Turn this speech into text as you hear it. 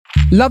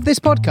Love this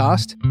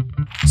podcast?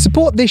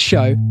 Support this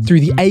show through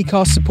the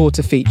Acast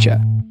supporter feature.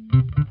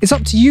 It's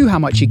up to you how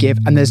much you give,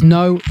 and there's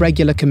no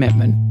regular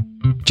commitment.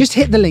 Just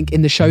hit the link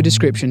in the show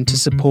description to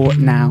support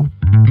now.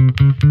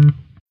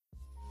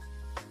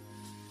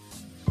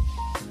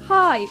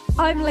 Hi,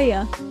 I'm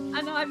Leah.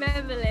 And I'm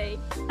Emily.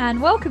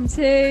 And welcome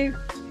to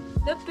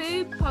The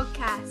Boob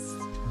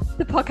Podcast.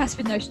 the podcast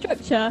with no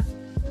structure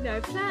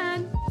No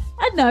plan.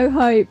 and no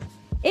hope.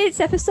 It's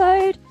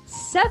episode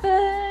 7.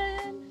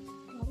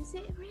 What is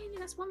it really?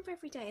 That's one for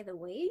every day of the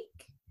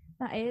week.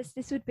 That is,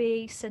 this would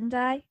be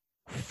Sunday.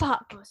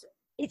 Fuck, Awesome.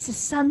 it's a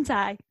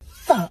Sunday.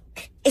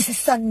 Fuck, it's a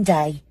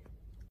Sunday.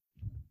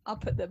 I'll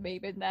put the meme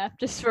in there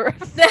just for I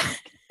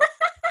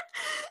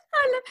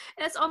love,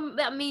 that's on.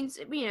 That means,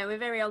 you know, we're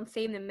very on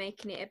theme and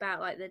making it about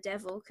like the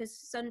devil, because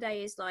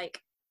Sunday is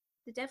like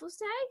the devil's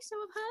day. So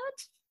I've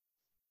heard.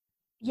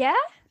 Yeah?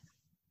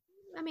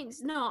 I mean,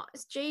 it's not.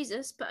 It's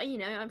Jesus, but you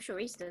know, I'm sure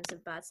he's done some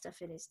bad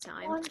stuff in his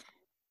time.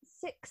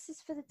 6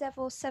 is for the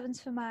devil,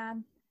 7's for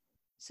man.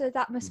 So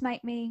that must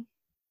make me...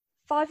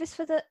 5 is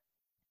for the...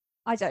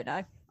 I don't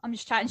know. I'm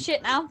just chatting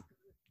shit now.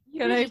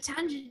 You really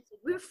tangented.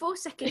 We were 4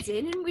 seconds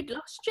in and we'd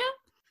lost you.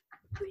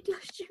 We'd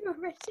lost you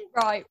already.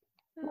 Right,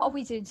 what are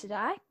we doing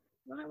today?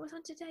 Right, what's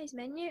on today's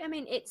menu? I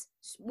mean,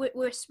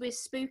 we're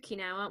spooky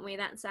now, aren't we?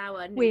 That's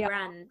our new We are.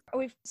 brand.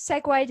 We've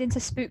segued into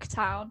Spook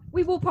Town.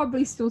 We will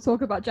probably still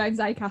talk about James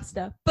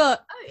Acaster,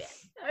 but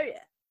Oh yeah.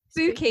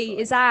 Spooky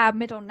is our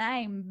middle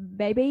name,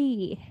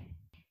 baby.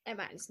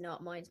 Mine's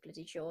not. Mine's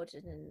bloody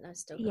Jordan, and I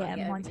still can't Yeah,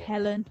 get mine's over it.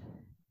 Helen.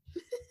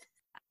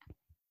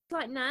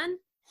 Like Nan.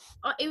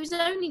 It was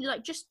only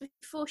like just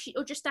before she,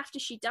 or just after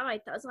she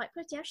died, that I was like,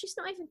 bloody hell, she's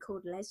not even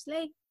called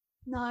Leslie.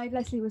 No,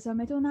 Leslie was her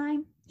middle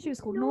name. She was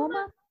called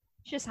Norma.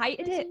 She just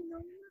hated it.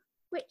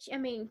 Which, I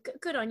mean,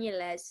 good on you,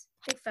 Les.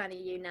 Big fan of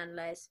you, Nan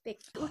Les.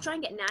 We'll try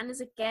and get Nan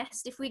as a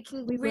guest if we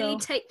can really will.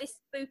 take this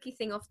spooky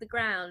thing off the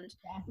ground.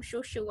 Yeah. I'm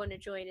sure she'll want to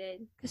join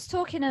in. Because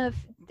talking of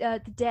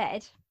the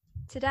dead,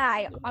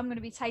 today I'm going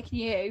to be taking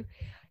you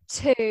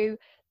to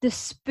the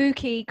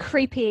spooky,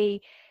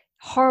 creepy,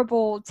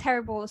 horrible,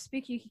 terrible,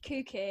 spooky,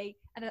 kooky,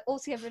 and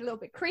altogether a little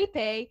bit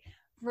creepy,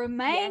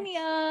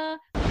 Romania.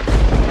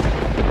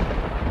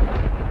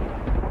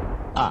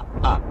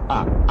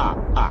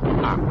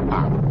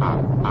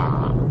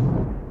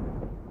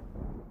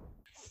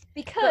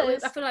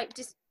 Because I feel like,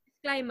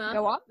 disclaimer,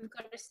 Go on. we've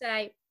got to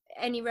say,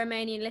 any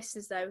Romanian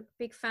listeners though,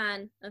 big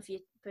fan of your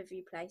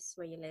place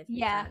where you live. Big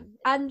yeah, fan.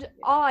 and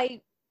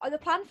the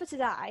plan for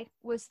today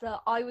was that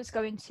I was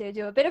going to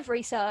do a bit of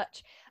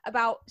research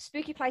about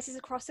spooky places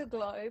across the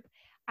globe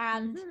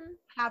and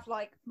have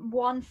like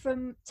one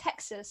from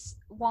Texas,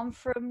 one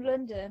from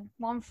London,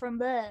 one from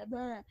there.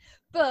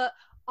 But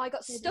I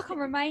got stuck on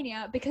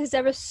Romania because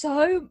there are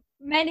so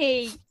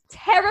many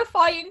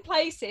terrifying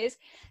places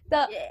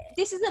that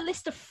this is a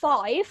list of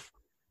 5,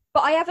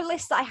 but I have a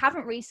list that I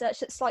haven't researched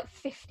that's like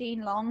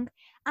 15 long,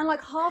 and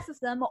like half of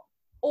them are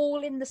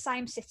all in the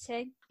same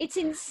city. It's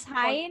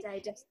insane.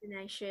 Holiday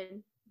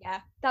destination. Yeah,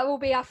 that will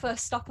be our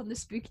first stop on the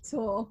spooky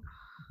tour.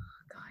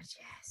 God,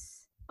 yes.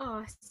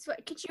 Oh,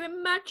 could you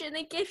imagine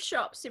the gift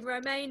shops in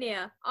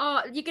Romania?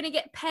 Oh, you're going to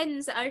get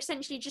pens that are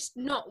essentially just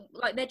not,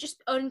 like, they're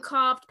just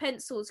uncarved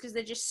pencils because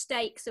they're just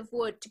stakes of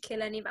wood to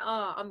kill anybody.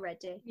 Oh, I'm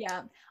ready.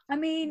 Yeah, I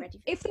mean, Ready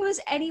for if there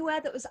was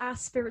anywhere that was our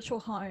spiritual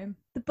home,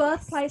 the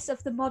birthplace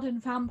of the modern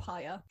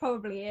vampire,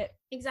 probably it.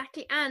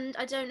 Exactly, and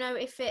I don't know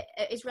if it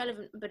is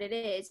relevant, but it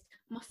is.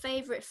 My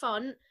favourite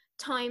font,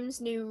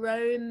 Times New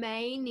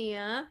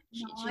Romania. Do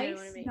you know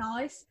what I mean?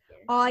 Nice.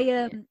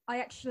 Yeah. I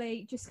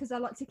actually, just because I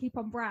like to keep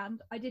on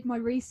brand, I did my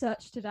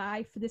research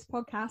today for this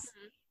podcast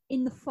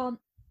in the font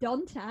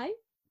Dante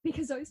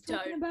because I was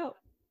talking about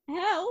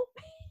hell.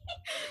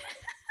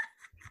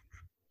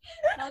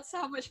 That's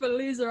how much of a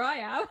loser I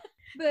am.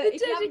 But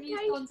if you haven't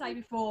used Dante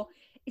before,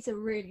 it's a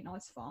really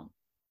nice font.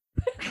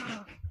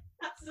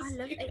 That's the I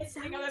love it. stupidest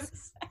thing I've ever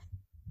Sounds- said.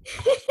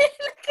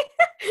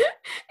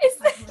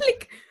 It's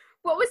like,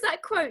 what was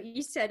that quote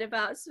you said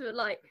about sort of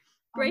like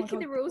breaking Oh my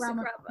the God, rules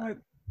grammar of grammar?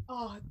 quote.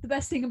 Oh, the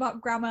best thing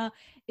about grammar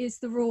is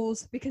the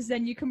rules because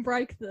then you can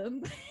break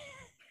them.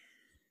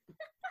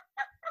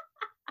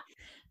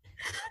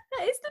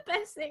 That is the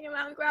best thing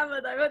about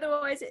grammar though,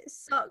 otherwise it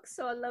sucks,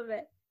 so I love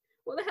it.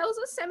 What the hell's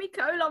a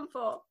semicolon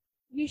for?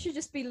 You should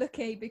just be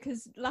lucky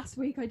because last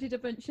week I did a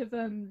bunch of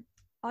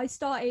I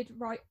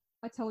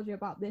told you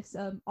about this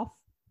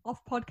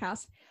off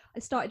podcast. I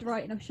started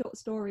writing a short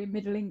story in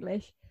Middle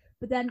English,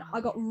 but then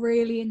I got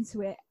really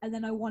into it and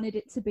then I wanted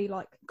it to be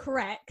like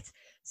correct.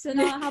 So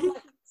now I have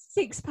like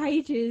 6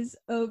 pages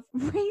of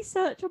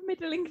research on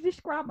Middle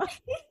English grammar.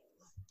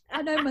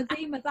 I know my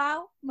thee, my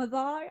thou, my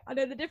thy. I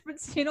know the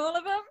difference between all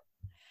of them.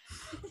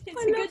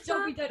 It's a good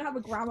job we don't have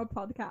a grammar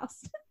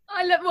podcast.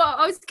 I love. Well,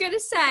 I was going to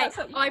say, That's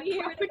what I you're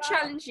hearing proper about.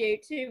 challenge you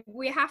to.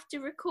 We have to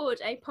record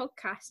a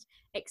podcast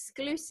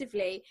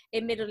exclusively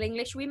in Middle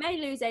English. We may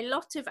lose a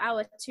lot of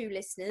our 2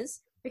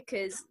 listeners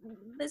because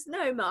there's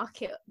no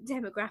market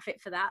demographic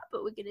for that,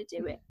 but we're going to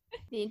do it.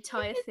 The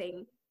entire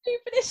thing.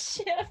 Stupidest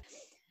shit.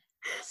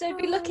 So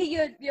be lucky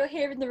you're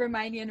hearing the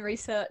Romanian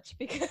research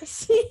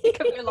because it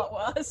could be a lot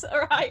worse.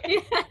 All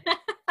right.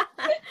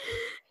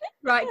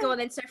 Right, go on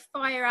then. So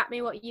fire at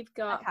me what you've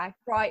got. Okay,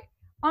 right.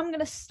 I'm going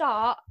to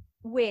start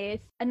with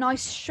a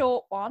nice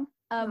short one.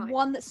 Nice.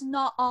 One that's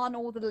not on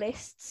all the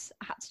lists.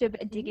 I had to do a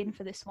bit of digging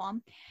for this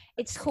one.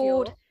 It's Obscure.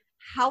 called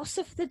House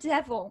of the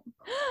Devil.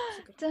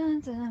 Dun,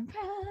 dun,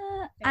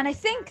 dun. And I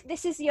think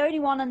this is the only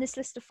one on this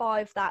list of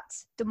 5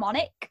 that's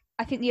demonic.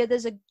 I think the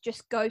others are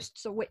just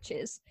ghosts or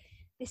witches.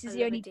 This is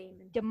the only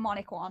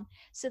demonic one.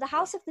 So the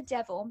House of the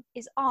Devil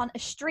is on a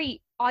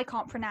street I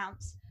can't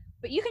pronounce,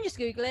 but you can just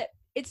Google it.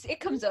 It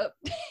comes up.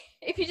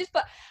 If you just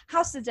put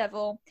House of the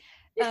Devil,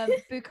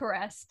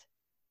 Bucharest,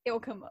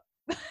 it'll come up.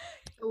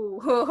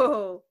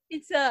 Ooh.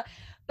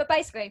 But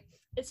basically,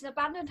 it's an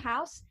abandoned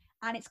house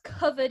and it's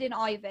covered in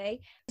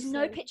ivy. There's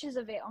no pictures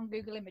of it on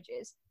Google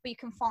Images, but you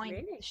can find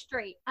the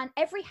street. And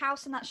every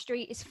house in that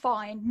street is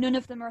fine. None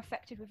of them are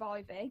affected with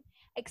ivy,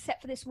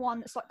 except for this one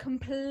that's like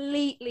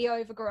completely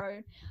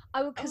overgrown.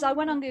 Because I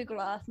went on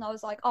Google Earth and I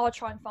was like, oh, I'll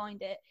try and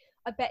find it.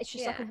 I bet it's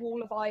just like a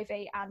wall of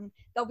ivy and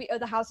there'll be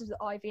other houses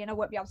with ivy and I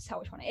won't be able to tell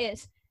which one it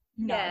is.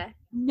 No. Yeah.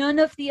 None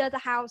of the other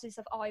houses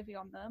have ivy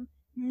on them.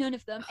 None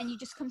of them. And you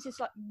just come to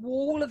this like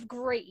wall of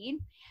green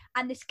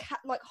and this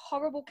like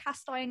horrible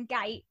cast iron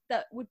gate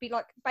that would be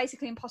like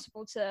basically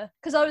impossible to,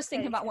 because I was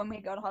thinking about when we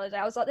go on holiday,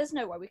 I was like, there's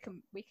no way we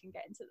can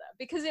get into there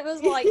because it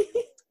was like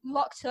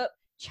locked up,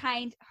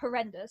 chained,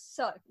 horrendous.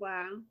 So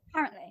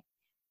apparently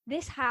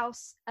this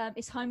house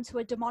is home to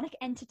a demonic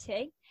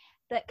entity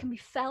that can be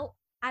felt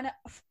and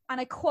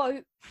I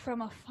quote,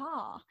 from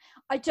afar.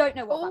 I don't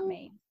know what that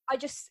means.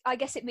 I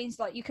guess it means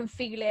like you can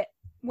feel it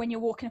when you're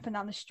walking up and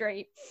down the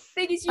street.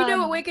 Thing is, you know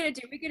what we're gonna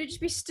do? We're gonna just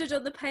be stood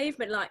on the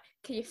pavement, like,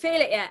 can you feel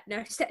it yet?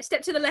 No,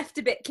 step to the left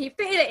a bit. Can you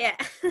feel it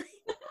yet?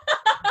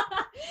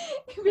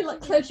 You'll be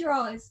like, close your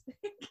eyes.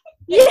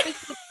 Yeah. Can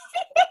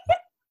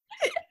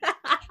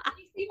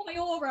you see my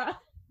aura?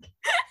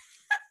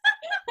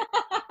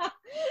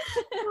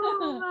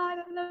 Oh man,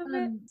 I love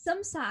it.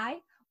 Some say,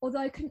 although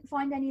I couldn't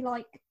find any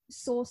like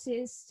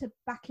sources to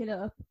back it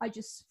up, I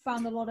just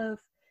found a lot of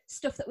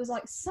stuff that was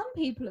like, some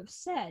people have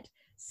said,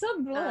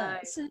 some blah.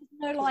 So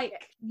no,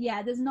 like,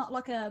 there's not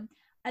like a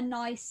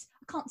nice.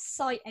 I can't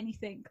cite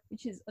anything,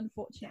 which is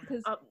unfortunate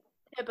because.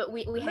 Yeah, but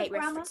we hate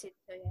references.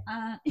 So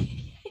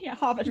yeah,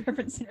 Harvard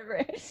referencing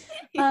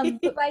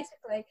it. But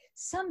basically,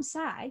 some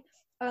say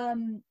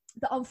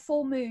that on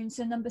full moons,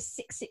 the number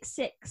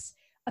 666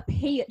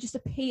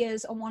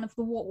 appears on one of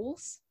the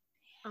walls.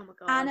 Oh my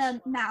god!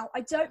 And now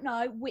I don't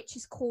know which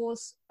is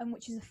cause and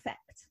which is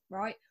effect,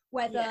 right?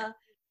 Whether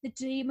the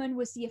demon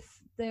was the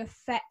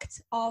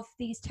effect of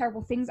these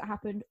terrible things that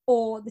happened,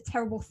 or the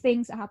terrible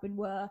things that happened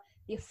were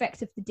the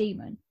effect of the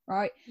demon,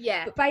 right?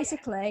 Yeah. But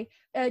basically,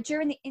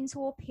 during the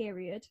interwar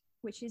period,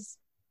 which is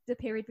the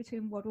period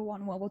between World War I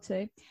and World War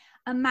II,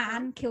 a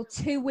man killed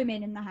 2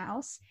 women in the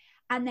house,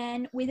 and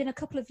then within a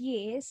couple of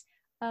years,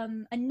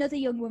 another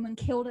young woman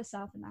killed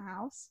herself in the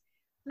house.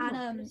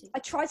 And I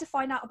tried to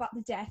find out about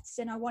the deaths,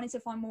 and I wanted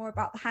to find more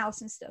about the house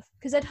and stuff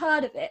because I'd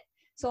heard of it,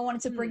 so I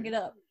wanted to bring it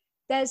up.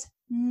 There's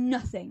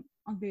nothing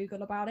on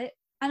Google about it,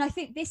 and I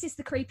think this is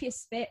the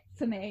creepiest bit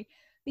for me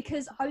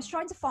because I was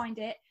trying to find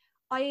it.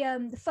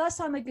 The first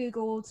time I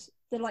googled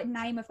the like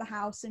name of the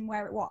house and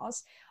where it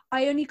was,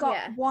 I only got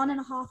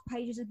 1.5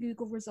 pages of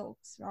Google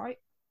results, right?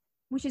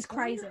 Which is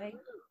crazy.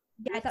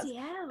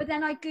 But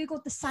then I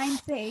googled the same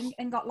thing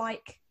and got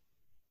like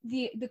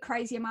the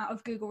crazy amount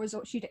of Google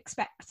results you'd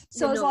expect.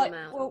 So I was like,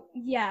 well,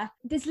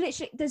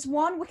 there's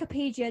one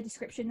Wikipedia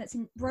description that's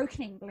in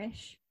broken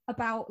English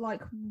about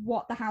like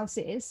what the house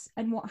is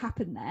and what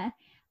happened there,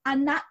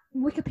 and that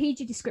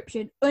Wikipedia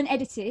description,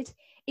 unedited,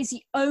 is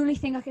the only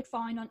thing I could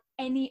find on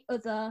any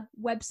other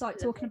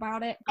website talking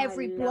about it.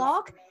 Every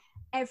blog,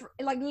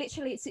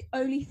 literally, it's the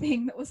only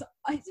thing that was.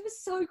 It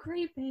was so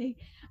creepy.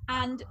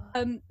 And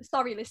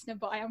sorry, listener,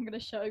 but I am gonna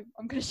show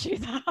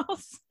the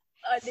house.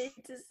 I need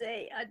to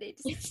see.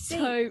 It's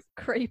so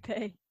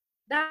creepy.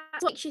 That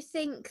makes you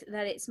think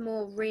that it's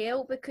more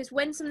real, because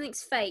when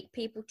something's fake,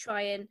 people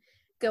try and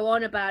go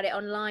on about it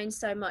online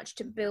so much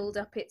to build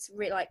up its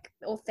like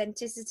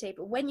authenticity.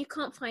 But when you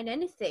can't find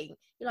anything,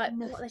 you're like,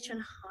 what are they trying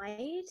to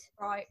hide?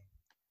 Right.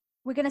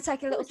 We're going to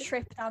take a little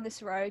trip down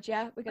this road,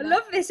 yeah? I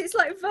love this. It's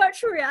like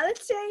virtual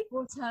reality.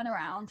 We'll turn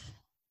around.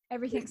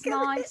 Everything's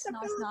nice.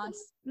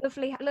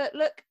 Lovely.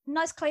 Look,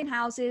 nice clean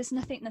houses.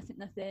 Nothing.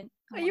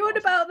 Are you on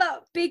about that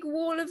big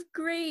wall of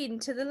green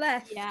to the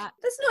left? Yeah.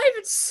 That's not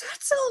even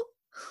subtle.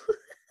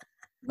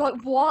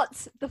 Like,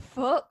 what the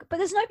fuck? But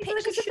there's no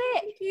pictures of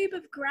it. A cube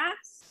of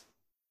grass.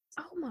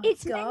 Oh my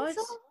god.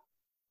 Mental.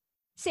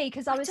 See,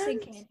 because I was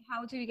thinking,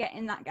 how do we get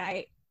in that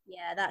gate?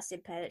 Yeah, that's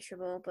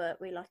impenetrable, but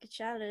we like a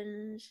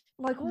challenge.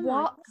 Like,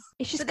 what?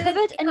 It's just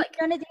covered and like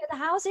none of the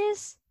other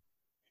houses?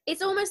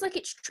 It's almost like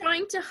it's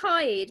trying to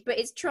hide, but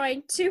it's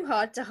trying too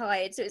hard to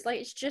hide. So it's like,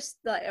 it's just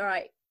like, all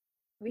right.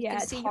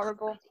 It's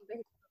horrible.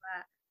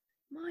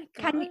 My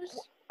god.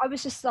 I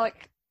was just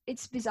like,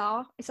 it's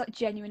bizarre. It's like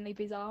genuinely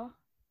bizarre.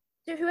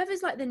 So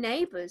whoever's like the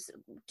neighbours,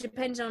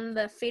 depends on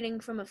the feeling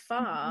from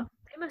afar. Mhm.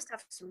 They must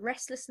have some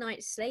restless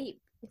night's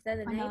sleep if they're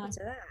the I neighbour know.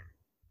 to that.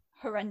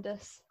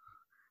 Horrendous.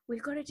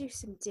 We've got to do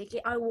some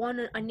digging. I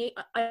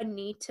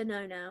need to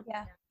know now.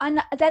 Yeah.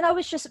 And then I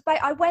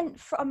went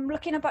from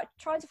looking about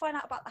trying to find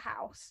out about the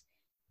house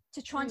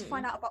to trying to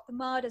find out about the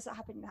murders that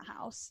happened in the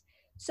house.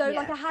 So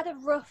like Yeah. I had a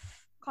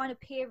rough kind of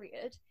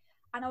period,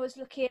 and I was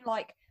looking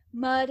like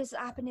murders that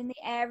happened in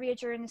the area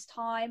during this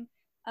time,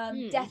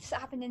 deaths that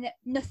happened in it.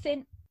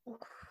 Nothing.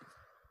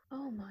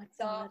 Oh my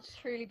Bizarre, god.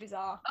 truly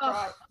bizarre. Oh,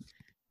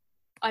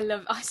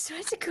 Right. I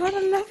swear to God, I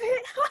love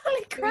it.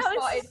 Holy crap.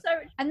 started- It's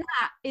so... And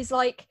that is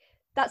like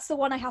that's the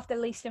one I have the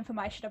least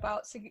information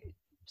about. So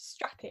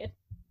strap in.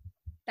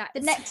 That's... The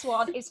next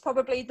one is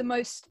probably the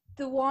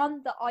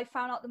one that I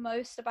found out the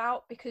most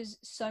about because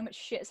so much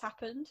shit has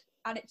happened,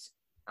 and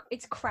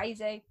it's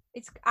crazy.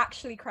 It's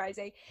actually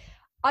crazy.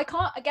 I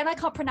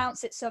can't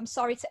pronounce it, so I'm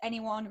sorry to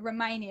anyone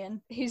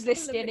Romanian who's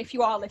listening if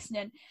you are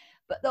listening.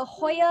 But the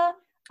Hoya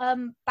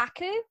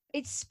Baku,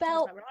 it's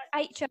spelled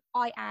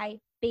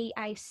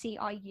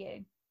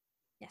Hoiabaciu.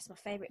 That's my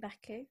favourite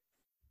Baku.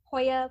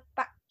 Hoya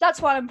Baku.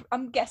 That's what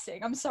I'm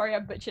guessing. I'm sorry I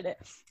butchered it.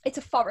 It's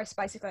a forest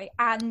basically,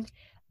 and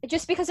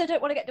just because I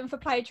don't want to get done for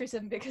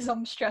plagiarism because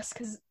I'm stressed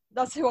because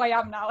that's who I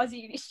am now as a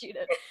uni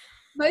student.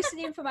 Most of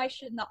the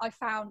information that I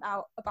found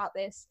out about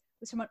this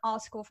was from an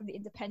article from The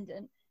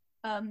Independent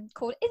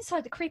called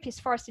Inside the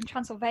Creepiest Forest in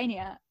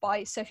Transylvania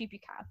by Sophie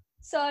Buchan.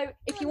 So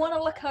if you want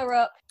to look her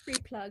up, Free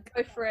plug.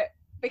 go for it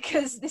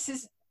because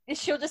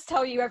she'll just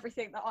tell you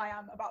everything that I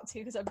am about to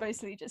because I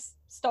basically just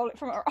stole it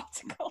from her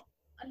article.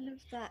 I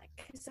love that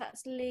because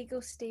that's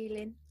legal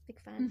stealing. Big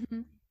fan.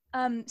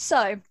 Mm-hmm.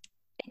 So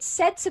it's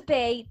said to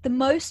be the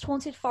most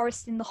haunted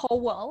forest in the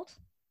whole world.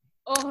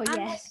 Oh,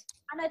 yes.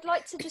 And I'd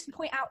like to just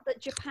point out that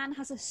Japan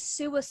has a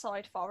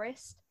suicide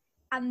forest,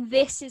 and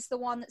this is the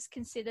one that's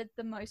considered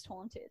the most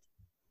haunted.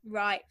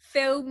 Right.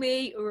 Fill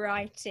me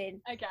right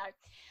in. Okay.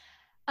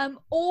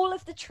 All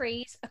of the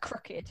trees are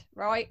crooked,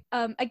 right?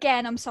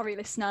 Again, I'm sorry,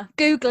 listener.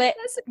 Google it.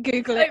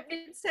 Google it.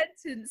 Opening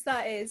sentence,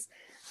 that is.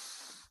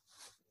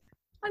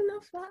 I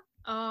love that.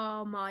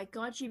 Oh my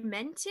God, you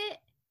meant it?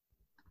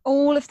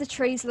 All of the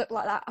trees look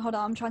like that. Hold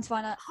on, I'm trying to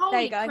find it. Holy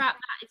there you go. crap,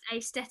 that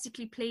is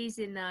aesthetically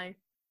pleasing though.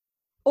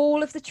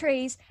 All of the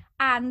trees,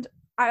 and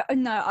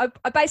I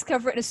basically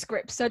have written a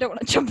script, so I don't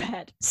want to jump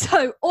ahead.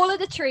 So all of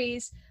the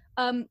trees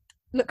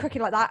look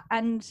crooked like that,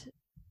 and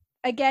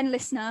again,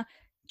 listener,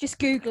 just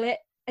Google it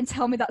and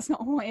tell me that's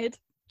not haunted.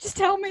 Just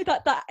tell me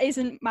that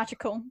isn't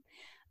magical.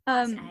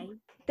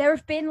 There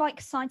have been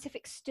like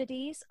scientific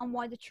studies on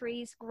why the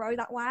trees grow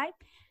that way.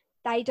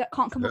 They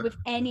can't come up with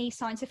any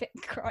scientific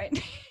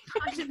crying.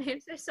 I don't know, I'm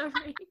so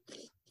sorry.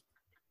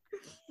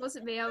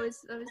 Wasn't me, I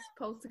was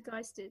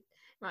poltergeisted.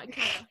 Right,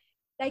 okay.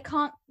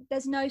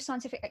 There's no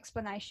scientific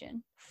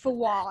explanation for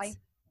why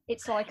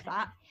it's like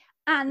that.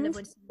 And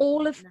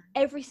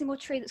every single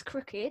tree that's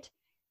crooked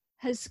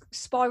has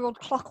spiraled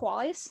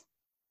clockwise.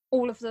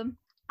 All of them.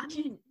 I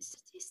mean,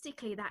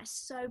 statistically, that's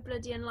so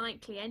bloody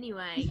unlikely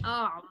anyway.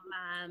 Oh,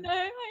 man. No,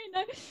 I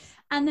know.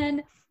 And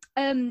then,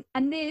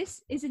 and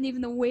this isn't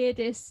even the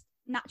weirdest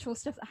natural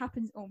stuff that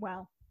happens, or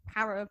well,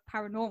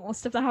 paranormal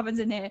stuff that happens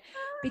in here,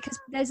 because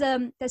there's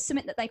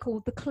something that they call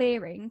the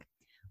clearing,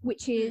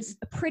 which is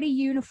a pretty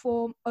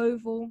uniform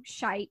oval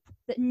shape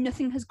that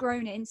nothing has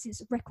grown in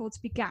since records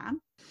began.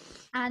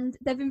 And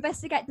they've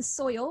investigated the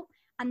soil,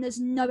 and there's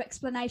no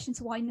explanation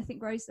to why nothing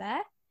grows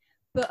there.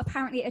 But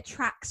apparently it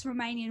attracts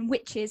Romanian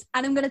witches.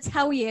 And I'm going to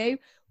tell you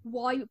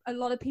why a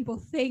lot of people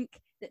think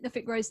that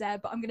nothing grows there,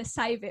 but I'm going to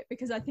save it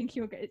because I think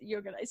you're going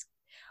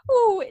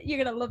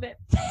to love it.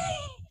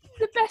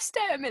 The best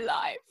day of my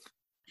life.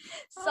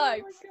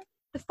 So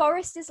the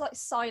forest is like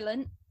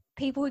silent.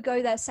 People who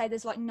go there say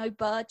there's like no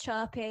bird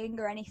chirping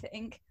or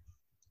anything.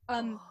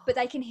 But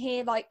they can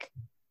hear like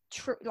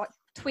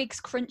twigs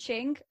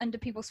crunching under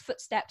people's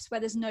footsteps where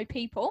there's no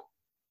people.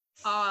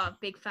 Oh,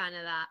 big fan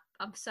of that.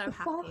 I'm so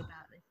happy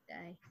about this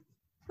day.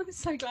 I'm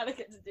so glad I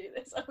get to do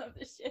this. I love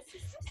this shit.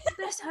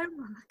 Best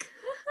homework.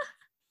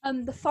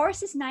 The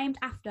forest is named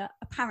after,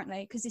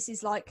 apparently, because this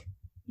is like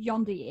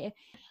yonder year.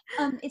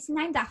 It's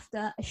named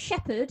after a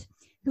shepherd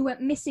who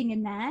went missing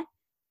in there,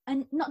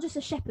 and not just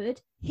a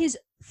shepherd, his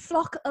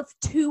flock of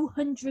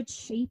 200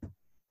 sheep.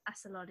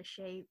 That's a lot of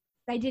sheep.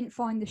 They didn't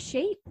find the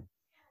sheep.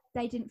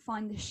 They didn't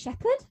find the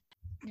shepherd.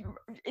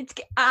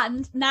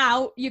 And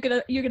now you're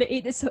gonna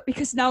eat this up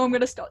because now I'm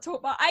gonna start talking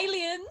about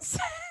aliens.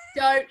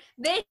 Don't.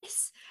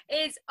 This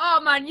is, oh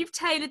man, you've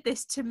tailored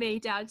this to me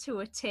down to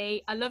a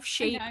T. I love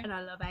sheep and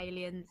I love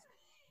aliens.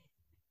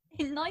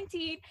 In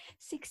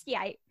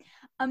 1968,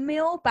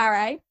 Emil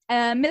Barre,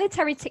 a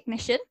military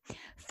technician,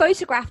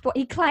 photographed what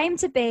he claimed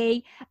to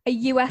be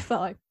a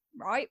UFO,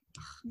 right?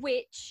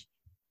 Which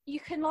you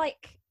can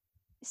like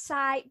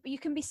say, you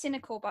can be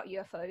cynical about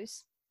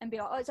UFOs and be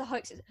like, oh, it's a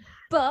hoax.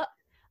 But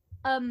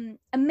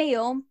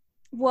Emil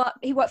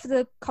worked for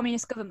the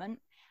communist government,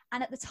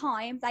 and at the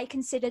time they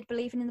considered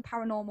believing in the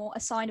paranormal a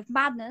sign of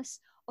madness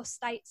or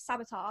state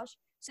sabotage,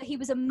 so he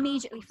was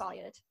immediately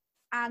fired.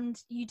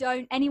 and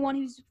anyone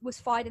who was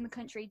fired in the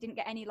country didn't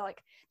get any,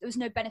 like, there was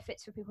no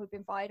benefits for people who'd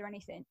been fired or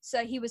anything.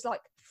 So he was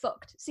like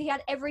fucked. So he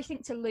had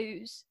everything to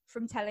lose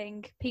from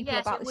telling people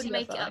about this UFO. Wouldn't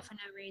make it up for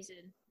no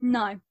reason.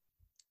 No.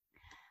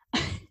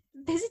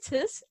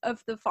 Visitors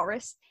of the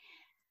forest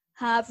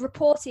have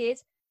reported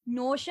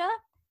nausea,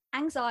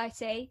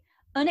 anxiety,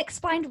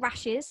 unexplained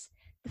rashes,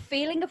 the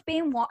feeling of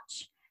being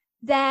watched,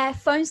 their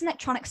phones and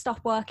electronics stop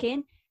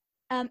working,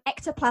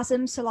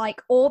 ectoplasm, so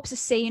like orbs are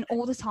seen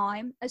all the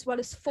time, as well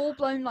as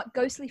full-blown like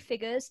ghostly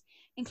figures,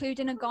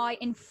 including a guy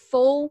in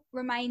full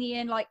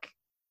Romanian like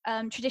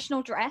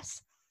traditional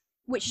dress,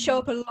 which show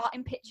up a lot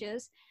in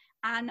pictures,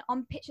 and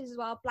on pictures as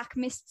well, black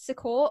mists are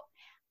caught,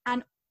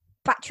 and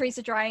batteries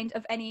are drained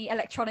of any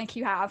electronic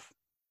you have.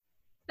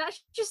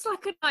 That's just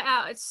like a night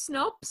out at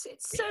Snobs.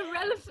 It's so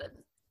relevant.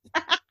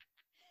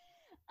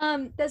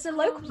 There's a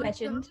local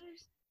legend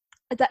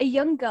that a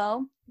young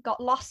girl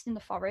got lost in the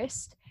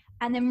forest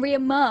and then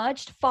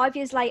re-emerged 5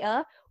 years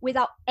later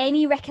without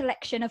any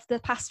recollection of the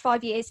past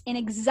 5 years in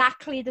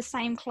exactly the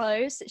same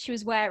clothes that she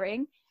was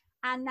wearing.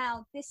 And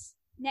now this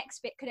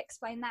next bit could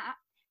explain that,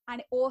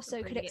 and it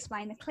also could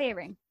explain the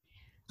clearing.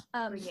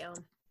 Bring it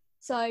on.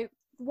 So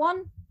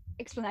one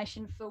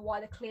explanation for why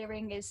the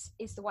clearing is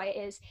the way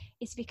it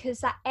is because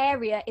that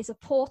area is a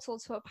portal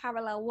to a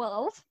parallel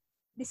world.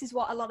 This is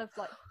what a lot of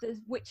like the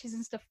witches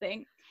and stuff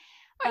think.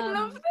 I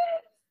love this.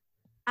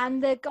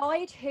 And the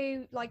guide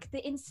who, like,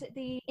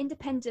 the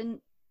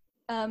independent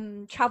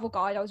travel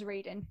guide I was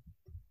reading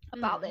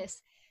about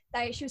this,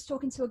 she was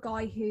talking to a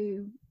guy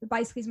who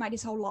basically has made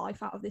his whole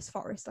life out of this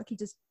forest, like he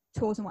does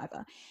tours and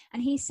whatever.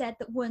 And he said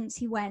that once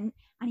he went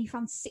and he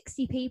found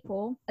 60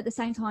 people at the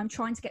same time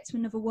trying to get to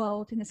another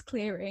world in this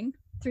clearing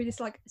through this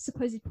like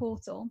supposed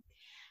portal.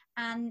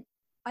 And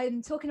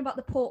I'm talking about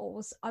the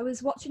portals. I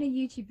was watching a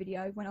YouTube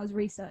video when I was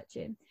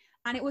researching,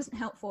 and it wasn't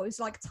helpful. It was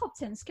like top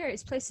 10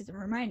 scariest places in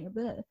Romania,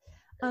 blah.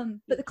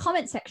 But the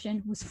comment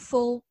section was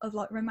full of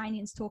like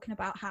Romanians talking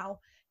about how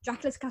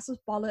Dracula's Castle's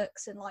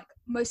bollocks, and like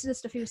most of the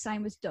stuff he was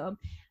saying was dumb,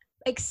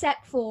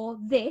 except for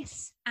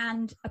this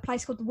and a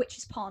place called the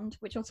Witch's Pond,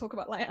 which I'll talk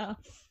about later.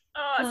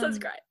 Oh, that sounds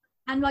great.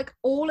 And like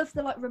all of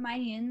the like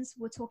Romanians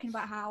were talking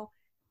about how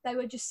they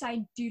were just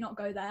saying, do not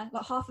go there.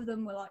 Like half of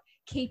them were like,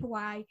 keep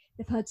away.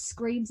 They've heard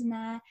screams in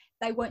there.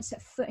 They won't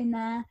set foot in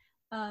there.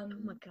 Oh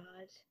my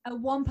god.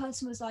 And one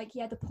person was like,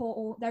 yeah, the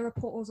portal, there are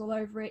portals all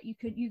over it. You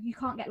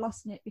can't get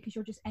lost in it because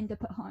you'll just end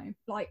up at home.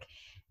 Like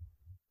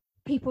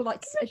people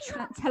like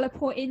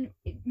teleporting,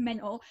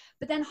 mental.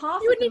 But then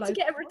half you would of the need to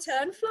get a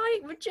return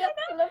flight, would you?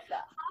 I love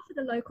that. Half of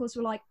the locals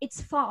were like,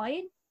 it's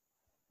fine.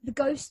 The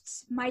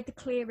ghosts made the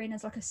clearing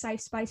as like a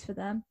safe space for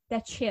them.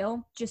 They're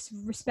chill, just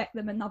respect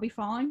them and they'll be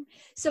fine.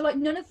 So like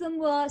none of them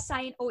were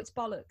saying, oh, it's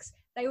bollocks.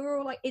 They were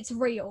all like, it's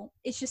real.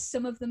 It's just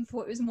some of them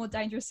thought it was more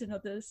dangerous than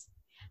others.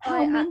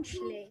 How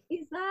actually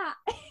is that?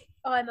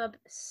 I'm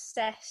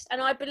obsessed, and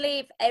I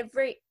believe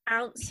every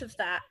ounce of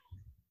that.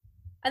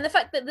 And the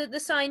fact that the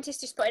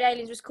scientist who spotted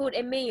aliens was called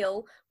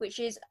Emil, which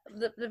is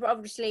the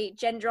obviously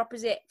gender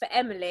opposite for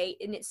Emily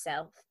in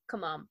itself.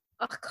 Come on,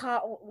 I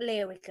can't.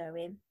 Leah, we're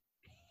going.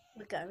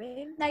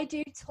 They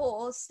do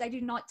tours. They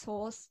do night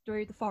tours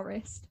through the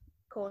forest.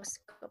 Of course,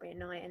 got to be a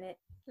night in it.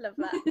 Love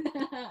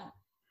that.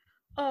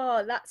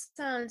 Oh, that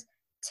sounds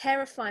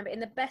terrifying, but in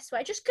the best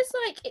way. Just because,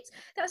 like,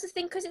 that's the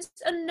thing. Because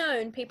it's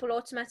unknown, people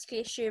automatically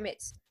assume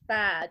it's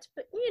bad.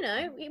 But you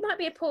know, it might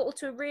be a portal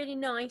to a really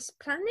nice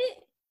planet.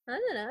 I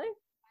don't know.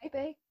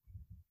 Maybe.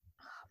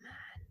 Oh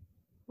man,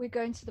 we're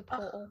going to the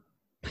portal.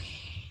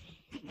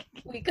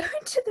 We're going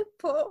to the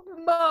portal,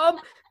 Mom.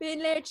 Me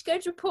and Leah just go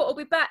to a portal.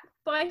 We'll be back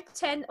by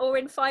 10 or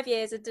in 5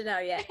 years. I don't know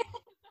yet.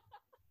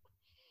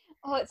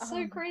 Oh, it's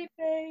so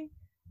creepy.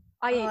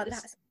 I hate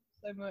this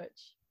so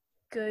much.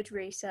 Good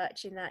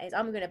researching that is.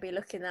 I'm going to be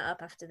looking that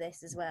up after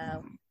this as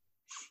well.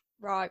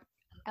 Right.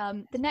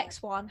 The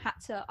next one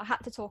I had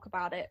to talk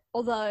about it,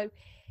 although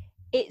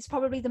it's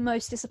probably the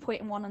most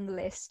disappointing one on the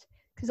list,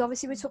 because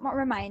obviously we're talking about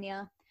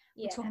Romania,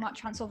 we're talking about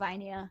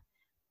Transylvania.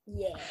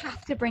 Yeah. I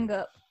have to bring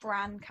up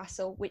Bran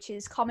Castle, which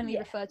is commonly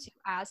referred to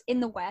as in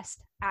the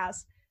West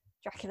as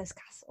Dracula's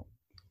Castle.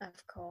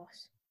 Of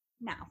course.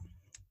 Now,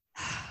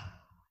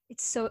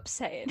 it's so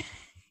upsetting.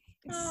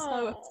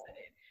 So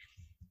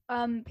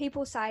upsetting.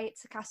 People say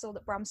it's a castle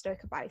that Bram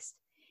Stoker based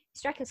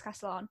his Dracula's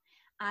Castle on,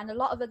 and a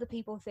lot of other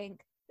people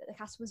think that the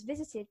castle was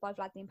visited by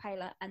Vlad the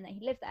Impaler and that he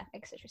lived there,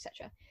 etc.,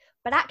 etc.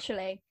 But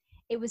actually,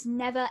 it was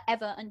never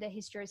ever under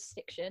his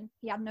jurisdiction.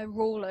 He had no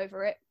rule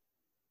over it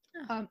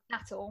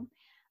at all.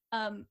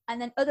 And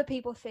then other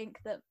people think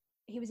that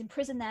he was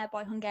imprisoned there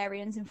by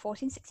Hungarians in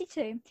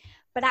 1462,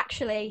 but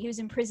actually he was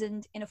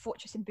imprisoned in a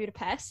fortress in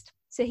Budapest.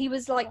 So he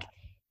was like,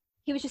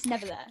 he was just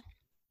never there.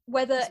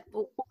 Whether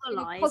in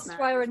a positive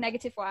way or a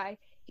negative way,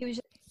 he was.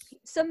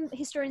 Some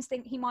historians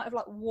think he might have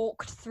like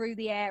walked through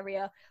the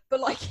area, but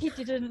like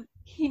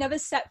he never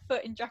set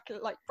foot in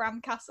Dracula, like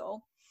Bram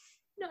Castle.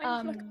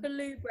 Not in like a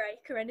loo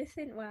break or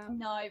anything. Wow.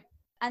 No,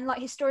 and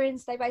like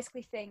historians, they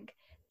basically think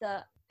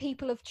that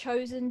people have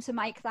chosen to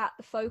make that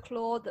the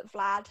folklore that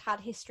Vlad had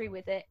history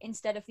with it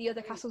instead of the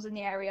other castles in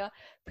the area,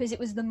 because it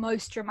was the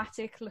most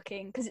dramatic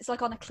looking, because it's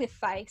like on a cliff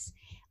face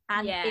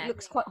and it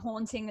looks quite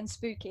haunting and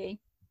spooky.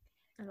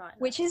 I like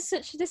that. Which is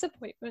such a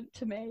disappointment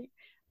to me,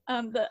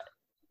 that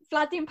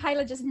Vlad the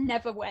Impaler just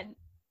never went.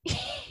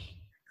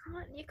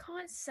 You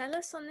can't sell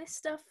us on this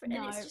stuff, and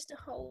it's just a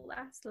whole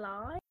ass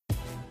lie.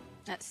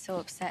 That's so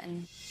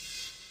upsetting.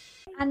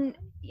 And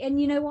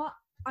you know what?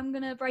 I'm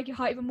gonna break your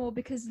heart even more,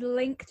 because the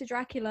link to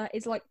Dracula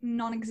is like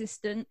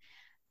non-existent.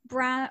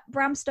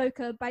 Bram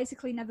Stoker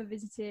basically never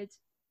visited.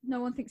 No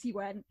one thinks he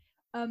went.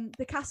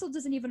 The castle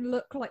doesn't even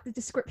look like the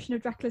description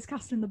of Dracula's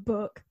castle in the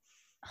book.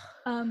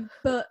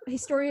 But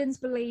historians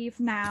believe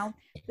now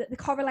that the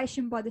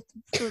correlation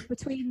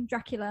between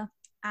Dracula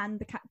and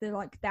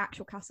the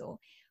actual castle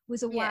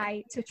was a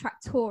way to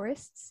attract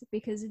tourists,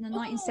 because in the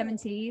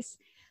 1970s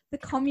the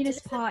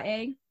Communist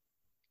Party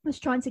was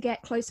trying to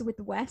get closer with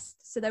the West,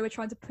 so they were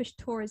trying to push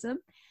tourism,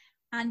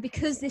 and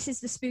because this is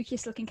the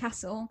spookiest looking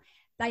castle,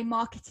 they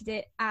marketed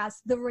it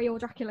as the real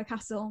Dracula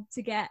castle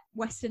to get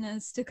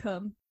Westerners to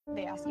come.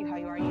 They ask you how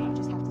you are, you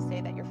just have to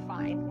say that you're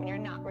fine when you're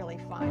not really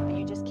fine, but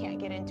you just can't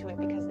get into it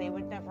because they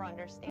would never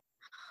understand.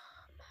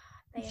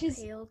 They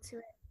appeal to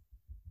it.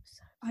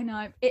 I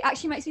know. It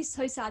actually makes me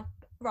so sad.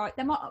 Right,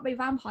 there might not be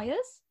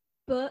vampires,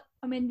 but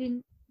I'm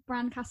ending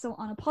Bran Castle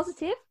on a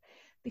positive,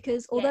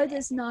 because although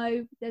there's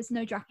no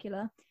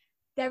Dracula,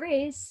 there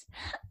is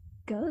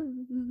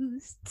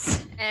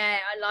ghosts. I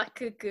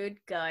like a good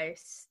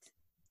ghost.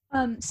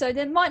 So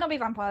there might not be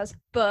vampires,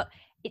 but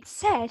it's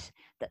said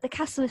that the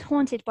castle is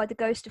haunted by the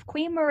ghost of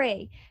Queen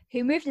Marie,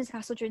 who moved into the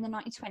castle during the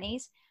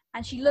 1920s,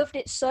 and she loved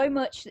it so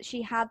much that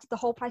she had the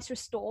whole place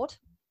restored.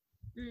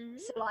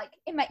 So, like,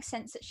 it makes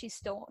sense that she's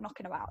still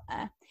knocking about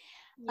there.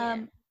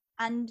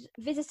 And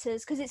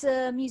visitors, because it's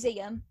a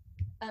museum,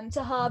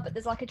 to her, but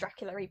there's like a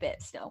Dracula-y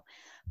bit still.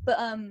 But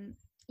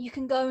you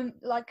can go and,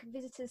 like,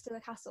 visitors to the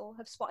castle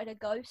have spotted a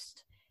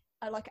ghost,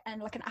 like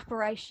an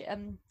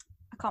apparition.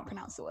 I can't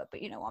pronounce the word,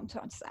 but you know what I'm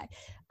trying to say.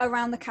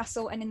 Around the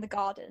castle and in the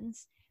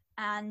gardens,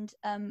 and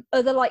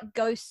other like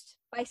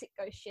basic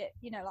ghost shit,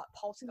 you know, like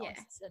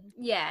poltergeists and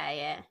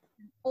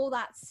all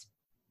that's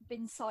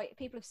been sighted.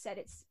 People have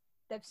said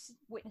they've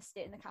witnessed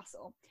it in the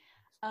castle.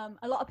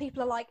 A lot of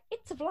people are like,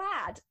 it's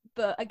Vlad,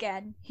 but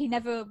again, he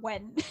never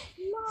went.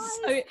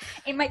 So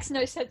it makes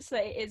no sense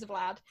that it is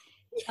Vlad.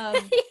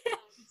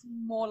 It's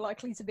more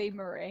likely to be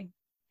Marie,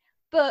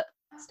 but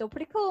still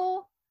pretty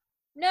cool.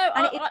 No,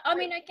 I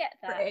mean, I get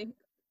that. Pretty.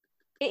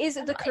 It is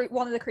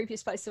one of the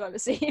creepiest places I've ever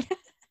seen.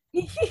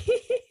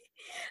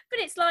 But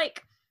it's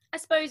like, I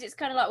suppose it's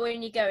kind of like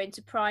when you go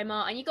into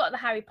Primark and you got the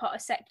Harry Potter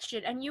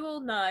section, and you all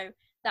know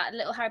that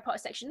little Harry Potter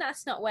section,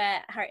 that's not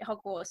where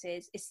Hogwarts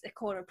is. It's the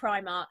corner of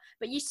Primark.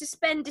 But you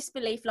suspend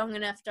disbelief long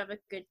enough to have a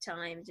good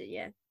time, do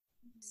you?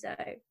 So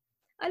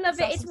I love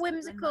it. It's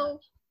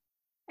whimsical.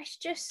 It's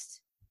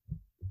just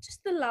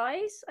the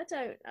lies. I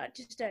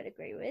just don't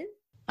agree with.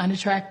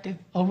 Unattractive,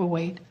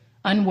 overweight,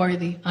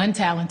 unworthy,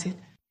 untalented.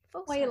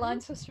 Why your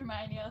lines for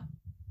Romania?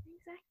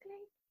 Exactly.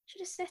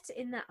 Should have set it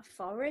in that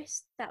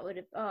forest. That would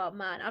have. Oh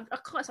man, I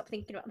can't stop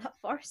thinking about that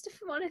forest. If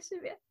I'm honest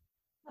with you.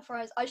 The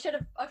forest. I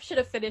should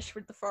have finished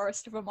with the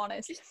forest. If I'm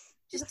honest.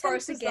 Just tell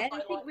us again.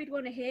 I think we'd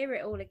want to hear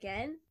it all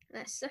again.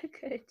 That's so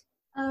good.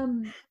 I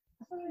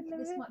think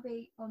this might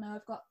be. Oh no,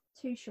 I've got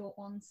two short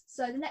ones.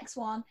 So the next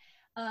one,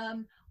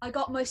 I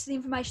got most of the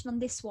information on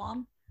this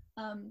one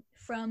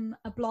from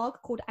a blog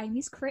called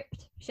Amy's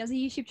Crypt. She has a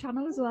YouTube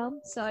channel as well,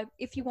 so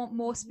if you want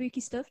more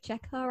spooky stuff,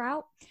 check her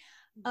out.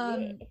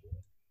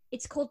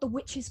 It's called The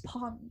Witch's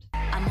Pond.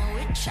 I'm a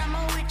witch,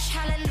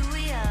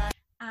 hallelujah.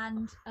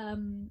 And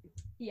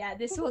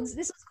this one's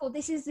called,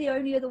 this is the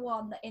only other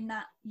one that in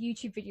that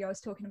YouTube video I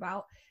was talking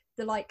about,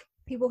 the like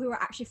people who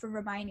are actually from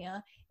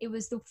Romania, it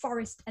was the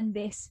forest and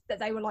this that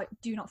they were like,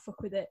 do not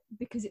fuck with it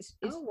because it's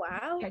oh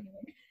wow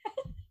genuine.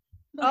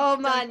 Oh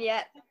man,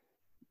 yeah.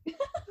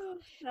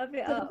 Love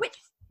it. The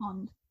Witch's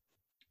Pond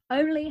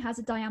only has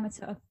a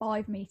diameter of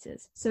 5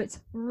 meters, so it's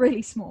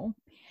really small.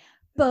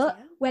 But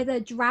whether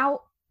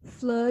drought,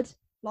 flood,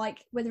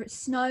 like whether it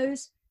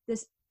snows,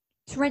 there's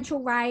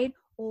torrential rain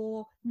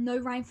or no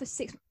rain for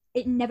 6,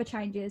 it never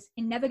changes.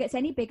 It never gets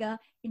any bigger.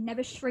 It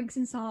never shrinks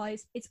in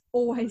size. It's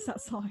always that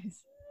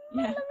size.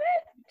 Yeah,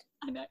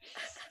 I know.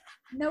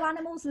 No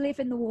animals live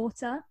in the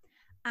water,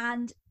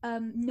 and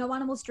no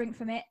animals drink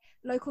from it.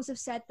 Locals have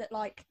said that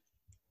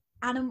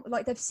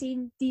they've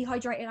seen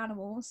dehydrated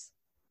animals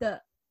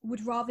that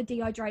would rather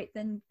dehydrate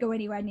than go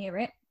anywhere near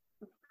it.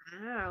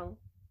 Wow.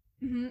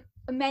 Mm-hmm.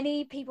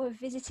 Many people have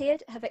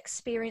visited have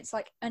experienced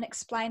like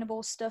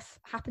unexplainable stuff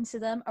happen to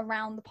them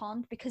around the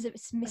pond because of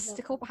its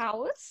mystical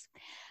powers.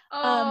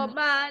 Oh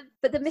man.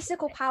 But the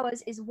mystical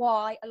powers is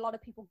why a lot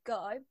of people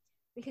go,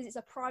 because it's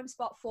a prime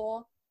spot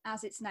for,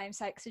 as its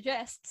namesake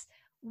suggests,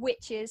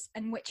 witches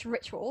and witch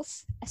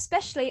rituals,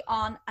 especially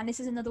on, and this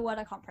is another word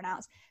I can't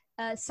pronounce,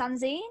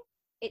 Sanzin.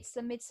 It's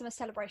the midsummer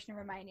celebration in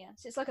Romania.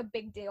 So it's like a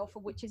big deal for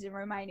witches in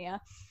Romania.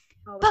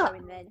 Oh, we're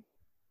going then.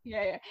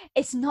 Yeah.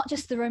 It's not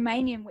just the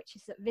Romanian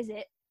witches that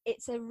visit.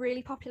 it's a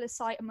really popular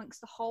site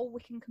amongst the whole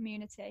Wiccan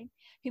community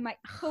who make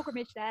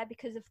pilgrimage there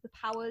because of the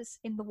powers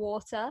in the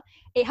water.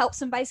 It helps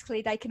them,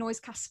 basically, they can always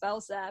cast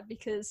spells there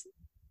because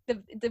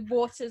the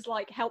water's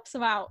like helps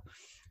them out.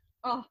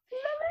 Oh,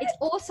 it's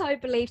also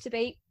believed to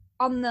be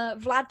on the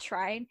Vlad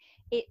train.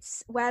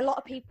 It's where a lot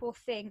of people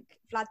think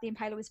Vlad the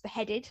Impaler was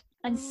beheaded,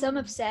 and some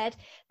have said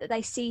that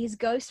they see his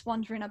ghost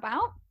wandering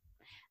about.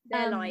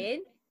 They're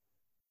lying.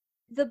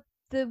 The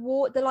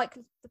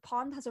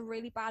pond has a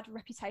really bad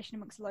reputation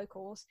amongst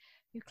locals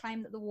who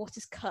claim that the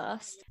water's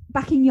cursed.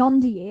 Back in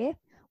yonder year,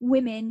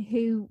 women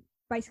who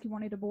basically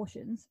wanted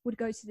abortions would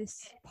go to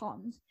this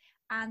pond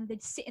and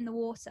they'd sit in the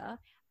water,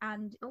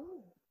 and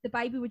the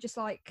baby would just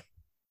like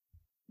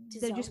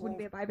there just wouldn't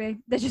be a baby.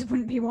 There just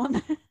wouldn't be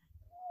one.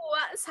 Oh,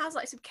 that sounds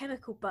like some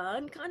chemical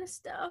burn kind of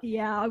stuff.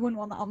 Yeah, I wouldn't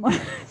want that on my. Do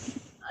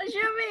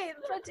you know what I mean?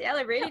 Bloody hell,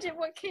 I really didn't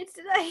want kids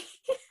today.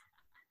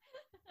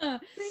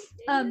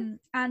 And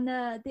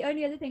the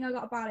only other thing I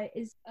got about it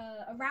is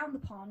around the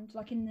pond,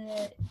 like in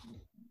the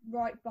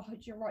right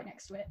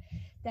next to it,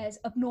 there's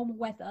abnormal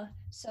weather,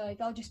 so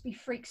there'll just be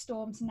freak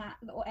storms in that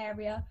little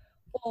area,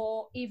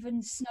 or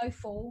even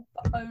snowfall,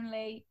 but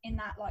only in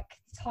that like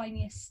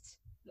tiniest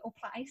little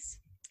place.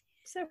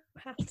 So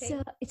happy.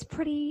 It's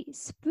pretty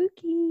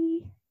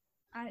spooky,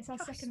 and it's our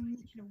second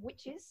mention of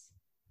witches.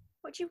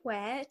 What do you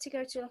wear to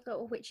go to like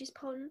a witch's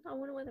pond? I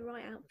want to wear the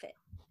right outfit.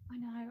 I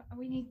know.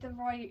 We need the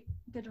right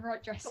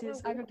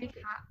dresses. I have a big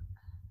hat.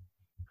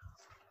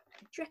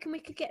 Do you reckon we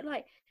could get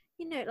like,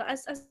 you know, like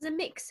as a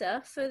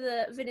mixer for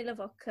the vanilla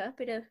vodka,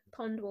 bit of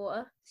pond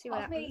water? See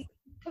what happens.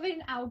 Covered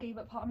in algae,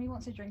 but part of me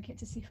wants to drink it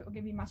to see if it will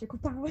give me magical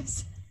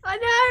powers. I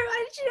know.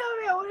 Do you know what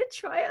I mean? I want to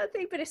try it. I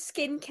think a bit of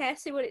skincare,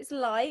 see what it's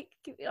like.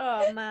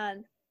 Oh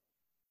man,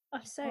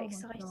 I'm so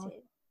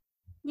excited.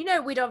 You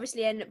know, we'd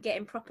obviously end up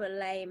getting proper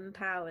lame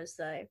powers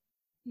though.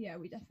 Yeah,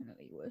 we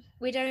definitely would.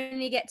 We'd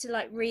only get to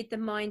like read the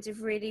minds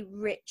of really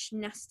rich,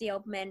 nasty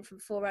old men from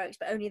Four Oaks,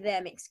 but only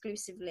them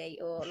exclusively.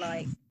 Or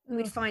like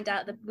we'd find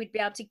out that we'd be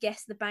able to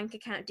guess the bank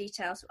account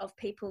details of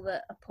people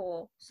that are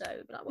poor. So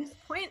like, what's the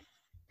point?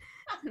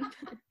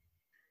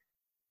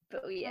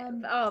 But yeah,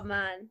 oh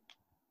man,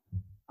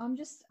 I'm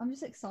just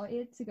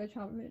excited to go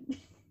traveling.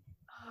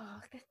 Oh,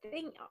 the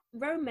thing,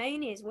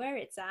 Romania is where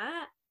it's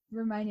at.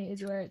 Romania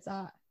is where it's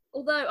at.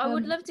 Although I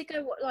would love to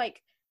go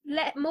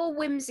more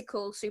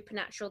whimsical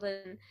supernatural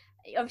than,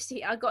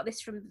 obviously I got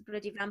this from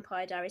bloody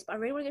Vampire Diaries, but I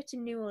really want to go to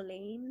New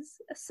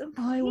Orleans at some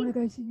point. I want to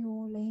go to New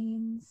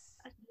Orleans.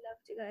 I'd love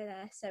to go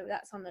there, so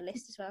that's on the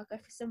list as well. I'll go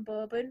for some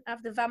bourbon,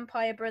 have the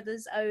Vampire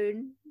Brothers'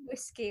 own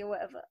whiskey or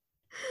whatever.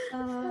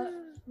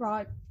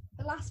 Right,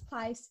 the last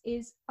place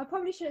is, I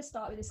probably should have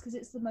started with this because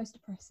it's the most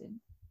depressing.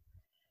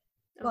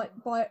 Like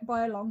by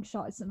a long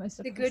shot, it's the most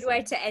depressing. It's a good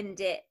way to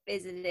end it,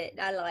 isn't it?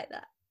 I like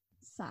that.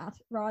 Sad,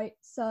 right?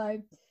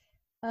 So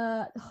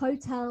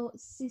Hotel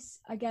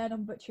again,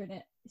 I'm butchering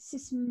it.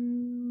 Cicero.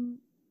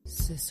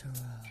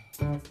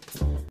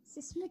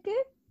 Sismigu?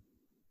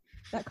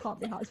 That can't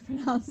be how it's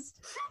pronounced.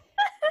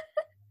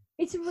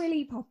 It's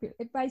really popular.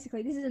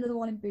 Basically, this is another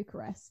one in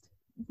Bucharest.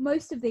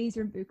 Most of these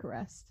are in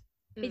Bucharest.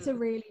 It's a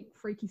really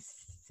freaky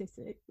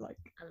city. Like,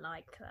 I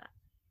like that.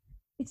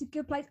 It's a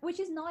good place, which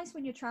is nice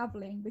when you're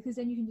traveling because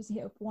then you can just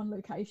hit up one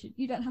location.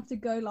 You don't have to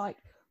go like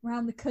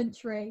around the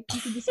country.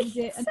 You can just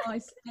visit a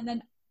nice and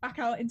then back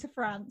out into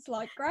France.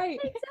 Like, great.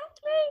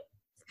 Exactly.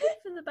 It's good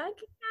for the bank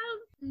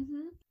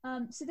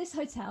account. So this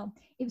hotel,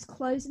 it was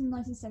closed in the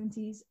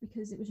 1970s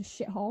because it was a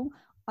shithole.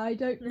 I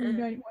don't really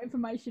know any more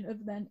information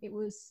other than it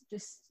was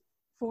just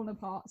falling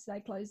apart, so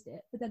they closed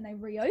it. But then they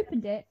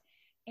reopened it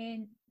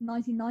in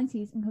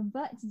 1990s and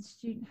converted it to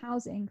student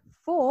housing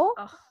for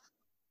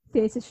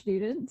theatre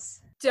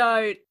students.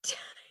 Don't.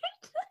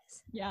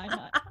 Yeah, I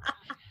know.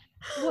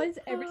 Why is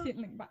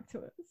everything linked back to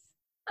us?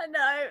 I know.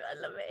 I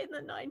love it in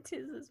the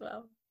 90s as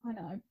well. I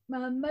know.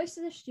 Most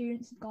of the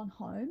students had gone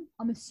home,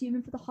 I'm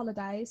assuming for the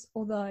holidays,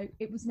 although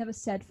it was never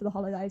said for the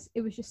holidays.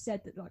 It was just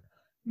said that like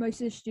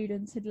most of the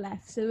students had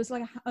left. So there was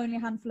like only a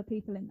handful of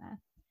people in there.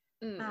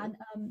 And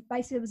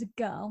basically there was a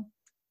girl,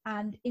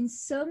 and in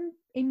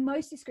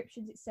most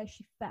descriptions it says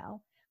she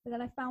fell, but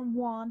then I found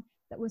one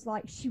that was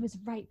like she was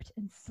raped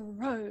and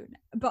thrown.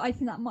 But I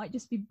think that might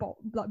just be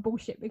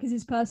bullshit because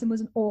this person was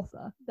an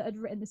author that had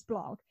written this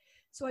blog.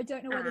 So I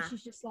don't know whether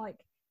she's just like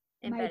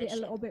made it a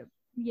little bit,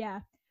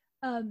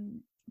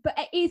 but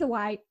either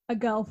way, a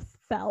girl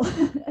fell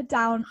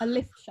down a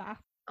lift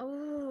shaft,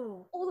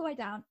 all the way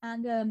down,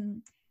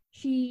 and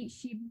she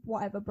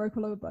whatever broke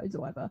all her bones or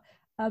whatever.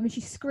 And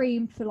she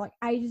screamed for like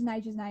ages and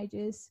ages and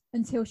ages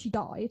until she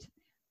died.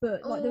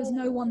 But like there was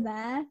no one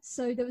there,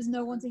 so there was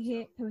no one to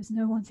hear. There was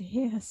no one to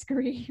hear her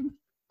scream.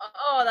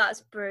 Oh,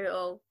 that's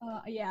brutal.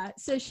 Yeah.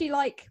 So she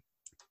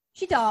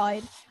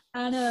died,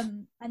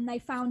 and they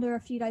found her a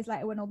few days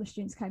later when all the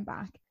students came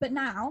back. But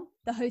now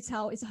the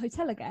hotel is a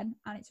hotel again,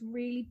 and it's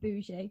really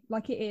bougie.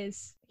 Like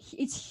it's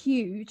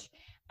huge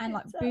and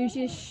like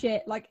bougie as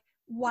shit. Like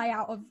way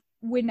out of.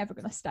 We're never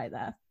gonna stay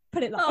there.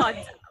 Put it that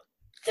way.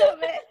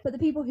 Damn it. But the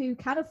people who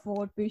can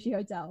afford bougie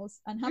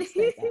hotels and have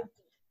stayed there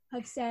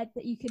have said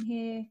that you can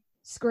hear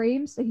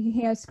screams. So you can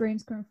hear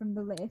screams coming from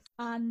the lift,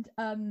 and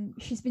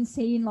she's been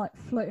seen like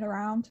floating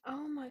around.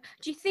 Oh my!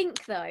 Do you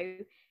think though,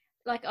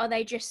 like, are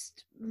they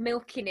just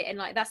milking it and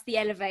like that's the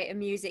elevator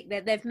music?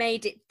 They've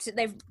made it.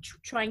 They're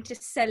trying to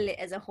sell it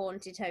as a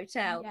haunted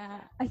hotel.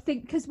 Yeah, I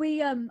think because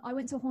I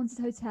went to a haunted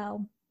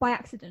hotel by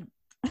accident.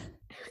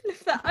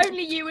 That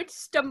only you would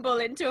stumble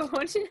into a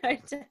haunted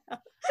hotel.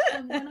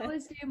 When I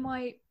was doing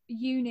my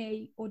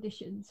uni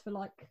auditions for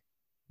like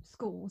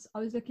schools, I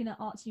was looking at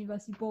Arts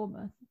University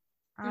Bournemouth,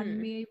 and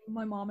me,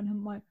 my mum,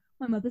 and my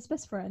mother's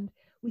best friend,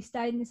 we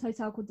stayed in this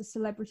hotel called the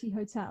Celebrity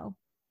Hotel.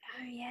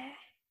 Oh yeah.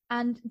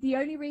 And the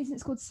only reason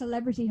it's called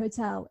Celebrity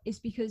Hotel is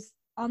because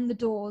on the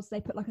doors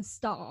they put like a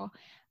star,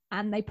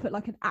 and they put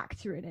like an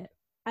actor in it.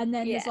 And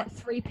then there's like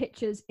 3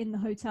 pictures in the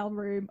hotel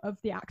room of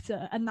the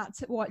actor, and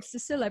that's why it's the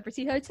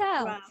Celebrity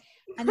Hotel. Wow.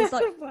 And there's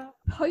like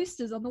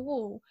posters on the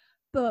wall.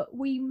 But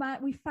we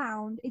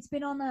found it's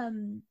been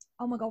on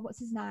oh my god, what's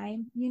his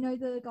name? You know,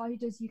 the guy who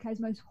does UK's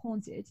Most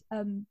Haunted,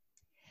 Derek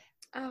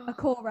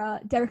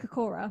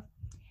Akora.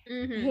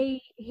 Mm-hmm.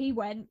 He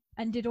went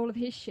and did all of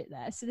his shit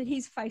there, so that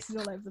his face is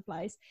all over the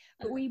place.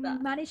 But we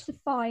managed to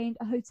find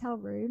a hotel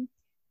room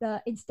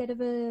that instead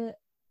of a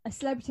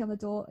celebrity on the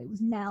door, it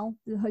was Nell,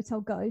 the hotel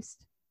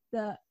ghost,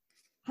 that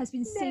has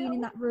been seen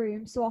in that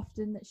room so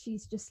often that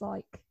she's just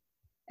like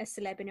a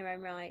celeb in her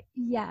own right.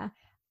 Yeah,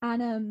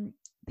 and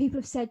people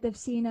have said they've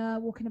seen her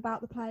walking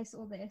about the place,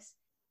 all this.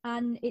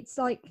 And it's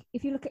like,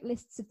 if you look at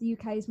lists of the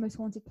UK's most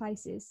haunted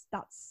places,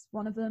 that's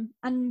one of them.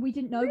 And we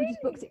didn't know, we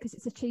just booked it because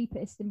it's the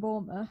cheapest in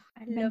Bournemouth.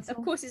 Of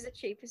course it's the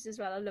cheapest as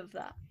well. I love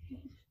that.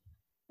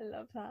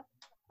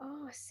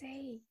 Oh, I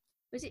see.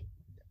 Was it,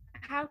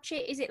 how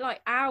cheap? Is it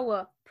like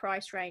our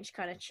price range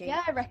kind of cheap?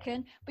 Yeah, I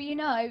reckon. But you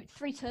know,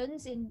 3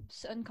 Tons in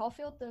Sutton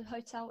Coldfield, the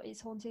hotel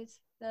is haunted.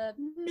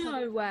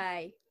 No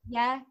way.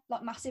 Yeah,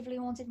 like massively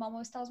haunted. Mum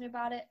always tells me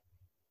about it.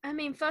 I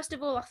mean, first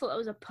of all, I thought that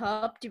was a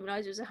pub. Didn't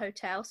realise it was a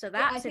hotel. So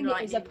that's I think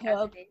it is a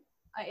pub. It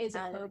is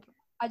a pub.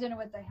 I don't know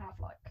what they have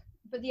like,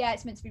 but yeah,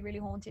 it's meant to be really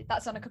haunted.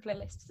 That's on a couple of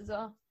lists as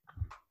well.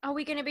 Are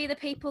we going to be the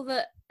people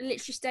that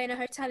literally stay in a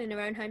hotel in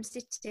our own home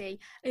city?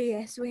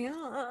 Yes, we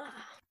are.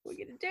 We're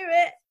going to do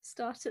it.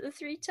 Start at the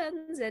 3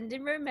 Tons, end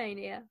in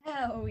Romania.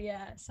 Oh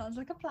yeah, sounds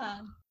like a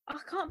plan. I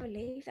can't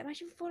believe that.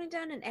 Imagine falling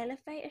down an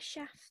elevator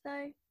shaft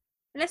though.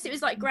 Unless it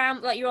was like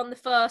ground, like you're on the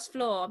first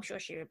floor. I'm sure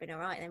she would have been all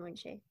right then, wouldn't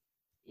she?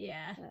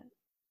 Yeah.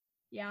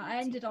 Yeah, I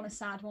ended on a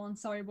sad one.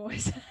 Sorry,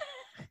 boys.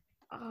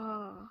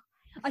 Oh,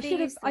 I should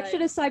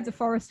have saved the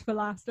forest for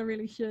last. I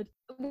really should.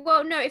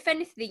 Well, no. If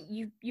anything,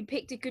 you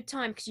picked a good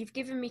time because you've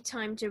given me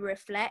time to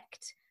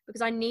reflect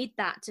because I need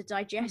that to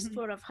digest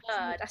what I've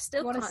heard. I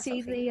still want can't to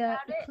see the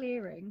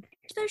clearing.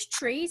 Those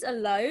trees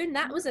alone,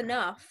 that was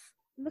enough.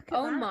 Look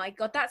at that. My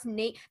god, that's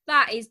neat.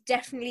 That is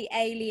definitely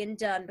alien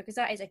done because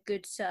that is a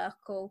good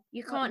circle.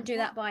 You can't do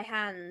that by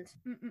hand.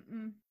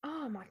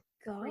 Oh my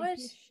god.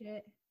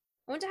 Shit.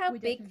 I wonder how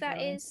big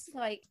that is.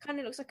 Like, kind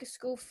of looks like a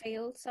school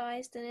field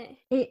size, doesn't it?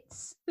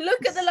 It's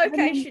look at the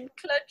location,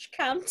 Clutch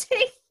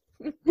County.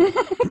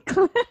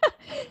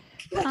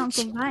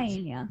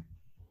 Pennsylvania.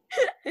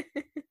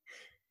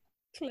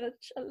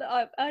 Clutch.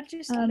 I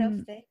just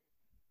love this.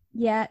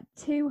 Yeah,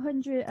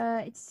 200.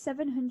 It's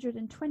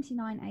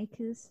 729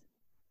 acres.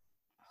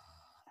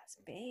 Oh, that's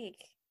big.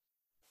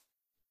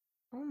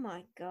 Oh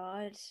my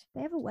god.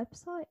 They have a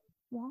website.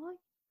 Why?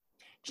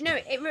 Do you know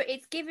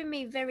it's giving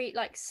me very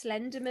like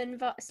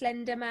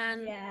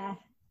Slenderman yeah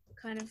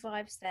kind of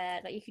vibes there.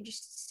 Like you can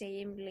just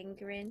see him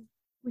lingering.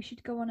 We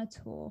should go on a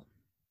tour.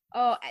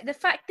 Oh, the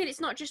fact that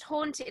it's not just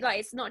haunted, like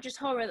it's not just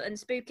horror and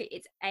spooky,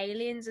 it's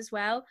aliens as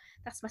well.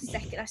 That's my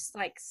second. That's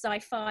like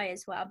sci-fi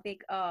as well.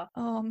 Big R.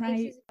 Oh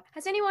mate.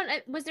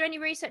 Was there any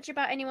research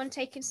about anyone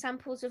taking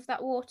samples of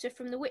that water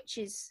from the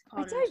witches'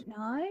 pond? I don't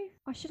know.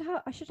 I should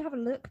have a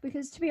look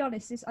because to be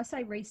honest, I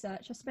say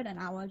research. I spent an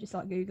hour just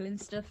like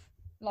googling stuff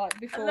like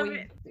before.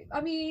 I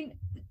mean,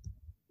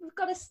 we've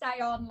got to stay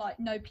on like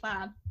no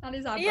plan. That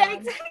is our plan. Yeah,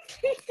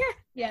 exactly.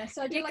 Yeah,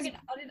 so I did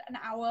an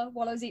hour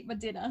while I was eating my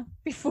dinner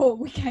before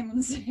we came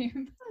on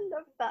Zoom. I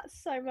love that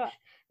so much.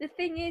 The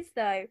thing is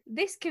though,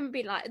 this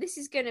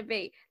is going to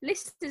be,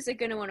 listeners are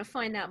going to want to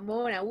find out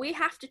more now. We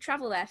have to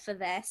travel there for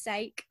their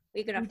sake.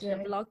 We're going to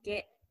have to vlog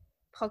it,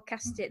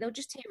 podcast it. They'll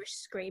just hear us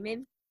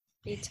screaming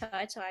the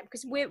entire time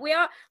because we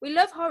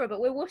love horror,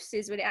 but we're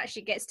wusses when it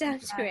actually gets down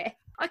to it.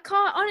 I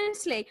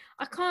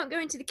can't go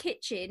into the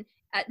kitchen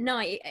at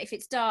night if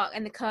it's dark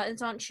and the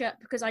curtains aren't shut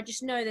because I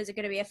just know there's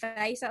going to be a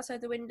face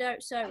outside the window.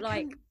 So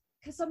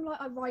because I'm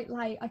like, I write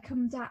late, I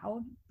come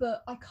down,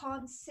 but I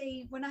can't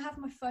see when I have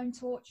my phone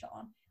torch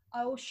on.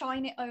 I will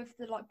shine it over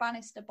the like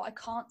banister, but I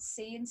can't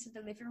see into the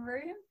living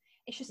room.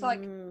 It's just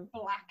like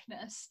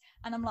blackness,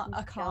 and I'm like,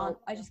 I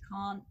just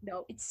can't.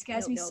 No, it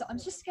scares me. So I'm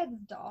just scared of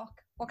the dark.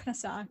 What can I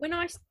say? When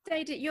I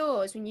stayed at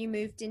yours, when you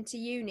moved into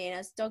uni and I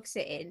was dog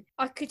sitting,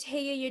 I could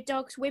hear your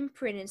dogs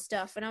whimpering and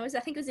stuff. And I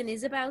think it was in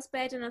Isabel's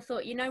bed, and I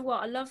thought, you know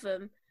what, I love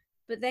them,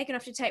 but they're gonna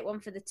have to take one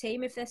for the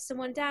team. If there's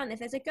someone down, if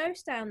there's a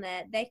ghost down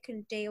there, they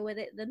can deal with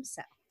it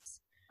themselves.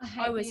 I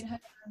hate being home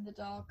from the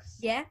dogs.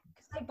 Yeah,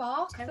 they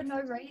bark for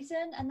no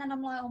reason, and then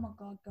I'm like, oh my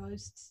god,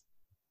 ghosts.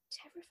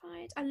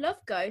 Terrified. I love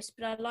ghosts,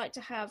 but I like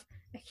to have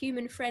a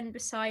human friend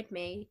beside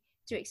me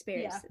to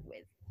experience it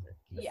with.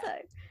 Yeah. So,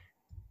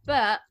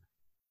 but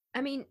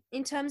I mean,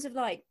 in terms of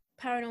like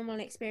paranormal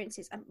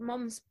experiences,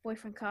 Mom's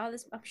boyfriend Carl,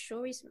 I'm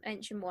sure he's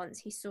mentioned once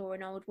he saw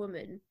an old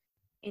woman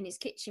in his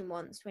kitchen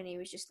once when he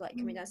was just like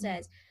coming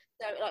downstairs.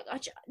 So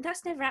like,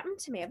 that's never happened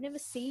to me. I've never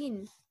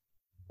seen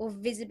or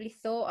visibly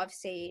thought I've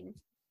seen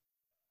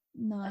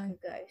like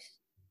a ghost.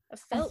 I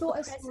thought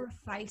I saw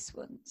a face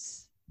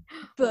once,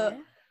 but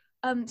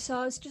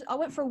so I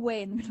went for a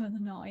wee in the middle of the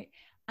night,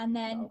 and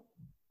then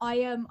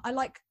I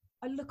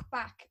look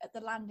back at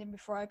the landing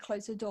before I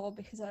close the door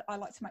because I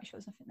like to make sure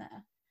there's nothing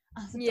there.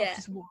 As the dog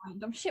just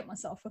whined, I'm shit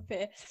myself up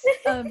here.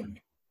 And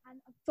I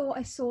thought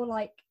I saw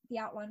like the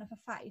outline of a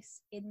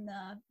face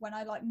when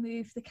I like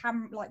moved the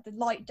camera, like the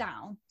light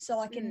down, so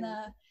like in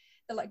the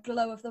like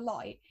glow of the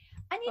light.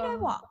 And you know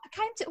what?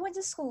 I went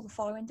to school the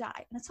following day,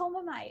 and I told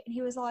my mate, and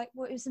he was like,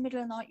 "Well, it was the middle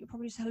of the night. You're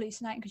probably just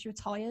hallucinating because you were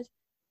tired."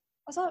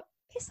 I was like,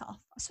 "Piss off!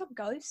 I saw a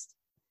ghost.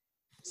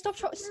 Stop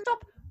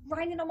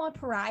raining on my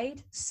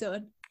parade,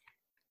 son."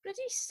 Bloody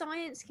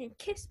science can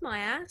kiss my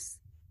ass.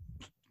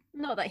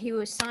 Not that he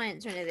was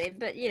science or anything,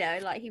 but you know,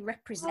 like he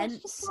represents.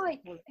 It's just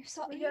like,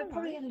 you're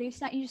probably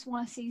hallucinating. You just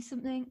want to see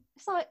something.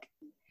 It's like,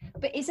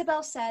 but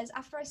Isabel says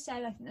after I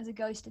said I think there's a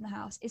ghost in the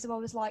house, Isabel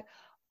was like,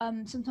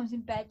 sometimes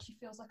in bed she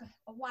feels like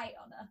a weight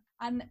on her,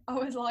 and I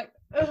was like,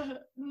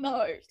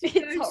 no,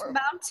 it's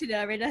mounted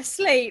her in her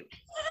sleep.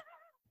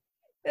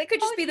 It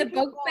could just be the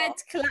bunk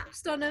beds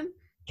collapsed on them.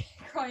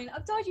 Crying.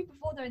 I've told you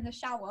before they're in the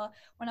shower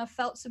when I've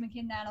felt something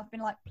in there, and I've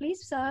been like,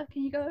 please sir,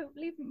 can you go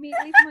leave me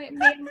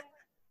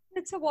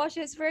to wash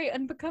it? It's very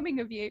unbecoming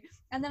of you.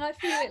 And then I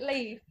feel it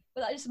leave,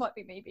 but that just might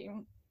be me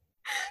being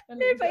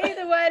no, but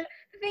either way,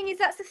 the thing is,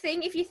 that's the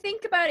thing, if you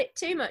think about it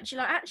too much,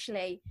 you're like,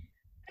 actually,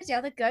 the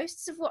other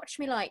ghosts have watched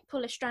me like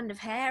pull a strand of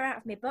hair out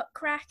of my butt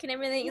crack and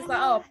everything. It's like,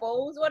 oh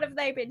balls, what have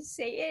they been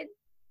seeing?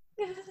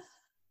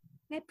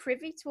 They're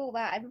privy to all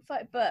that.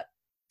 But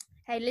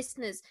hey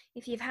listeners,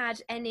 if you've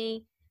had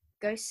any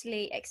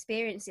ghostly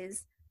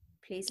experiences,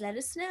 please let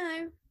us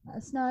know.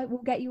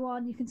 We'll get you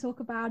on, you can talk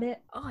about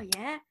it. Oh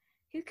yeah,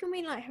 who can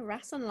we like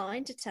harass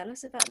online to tell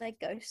us about their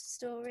ghost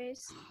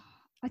stories?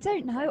 I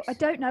don't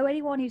know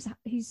anyone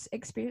who's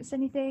experienced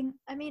anything.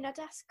 I mean, I'd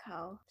ask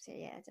Carl. So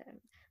yeah, I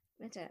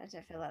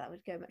don't feel like that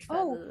would go much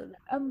further than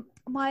that.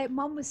 My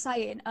mum was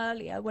saying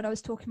earlier when I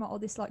was talking about all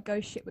this like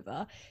ghost shit with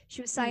her,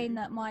 she was saying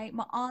that my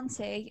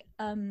auntie,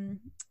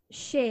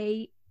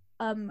 she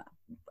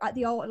at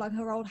the old, like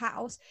her old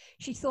house,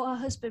 she thought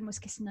her husband was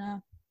kissing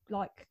her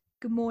like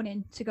good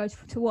morning to go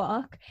to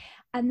work,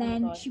 and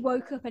then she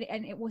woke up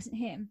and it wasn't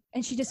him,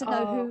 and she doesn't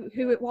know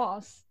who it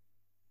was.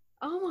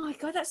 Oh my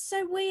god, that's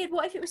so weird.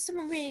 What if it was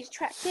someone really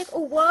attractive,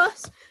 or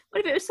worse, what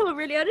if it was someone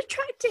really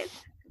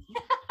unattractive?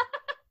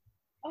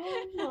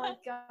 Oh my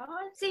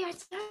god. See, I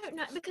don't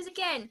know, because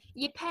again,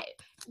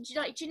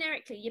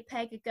 generically you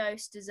peg a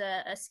ghost as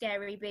a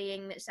scary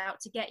being that's out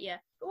to get you.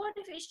 But what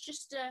if it's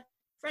just a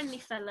friendly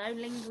fellow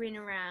lingering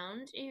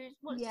around who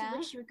wants to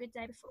wish you a good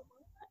day before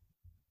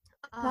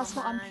work? That's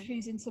what I'm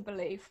choosing to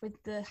believe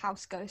with the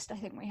house ghost I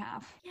think we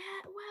have. Yeah,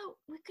 well,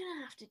 we're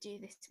gonna have to do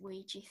this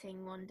Ouija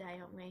thing one day,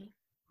 aren't we?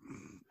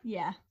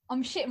 Yeah,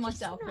 I'm shitting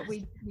myself, but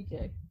we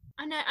do.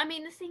 I know. I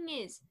mean, the thing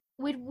is,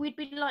 we'd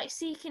be like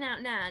seeking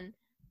out Nan.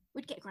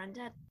 We'd get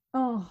Grandad.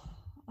 Oh,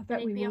 I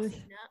bet we would.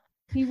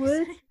 He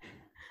would.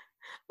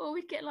 Or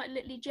we'd get like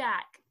Little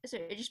Jack, so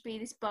it'd just be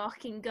this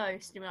barking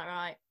ghost, and we're like,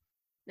 right,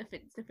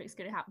 nothing's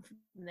gonna happen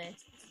from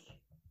this.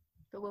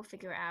 But we'll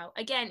figure it out.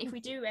 Again, if we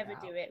do ever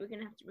do it, we're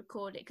gonna have to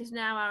record it because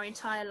now our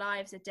entire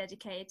lives are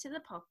dedicated to the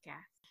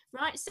podcast.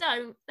 Right.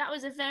 So that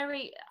was a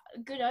very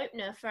good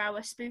opener for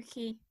our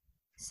spooky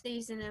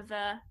season of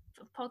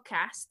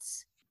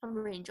podcasts. I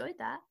really enjoyed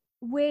that.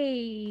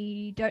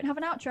 We don't have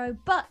an outro,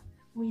 but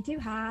we do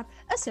have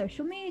a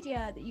social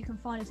media that you can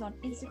find us on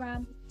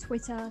Instagram,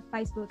 Twitter,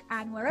 Facebook,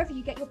 and wherever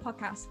you get your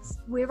podcasts.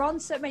 We're on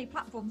so many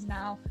platforms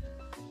now.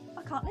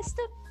 I can't list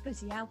them.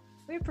 Bloody hell.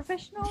 We're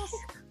professionals.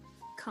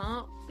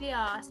 Can't be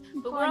arsed.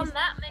 But we're on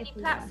that many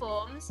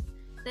platforms.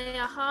 They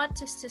are hard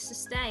to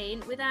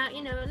sustain without, a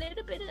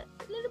little bit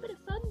of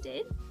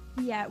funding.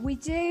 Yeah, we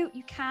do.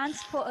 You can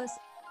support us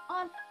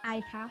on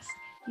Acast.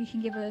 You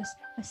can give us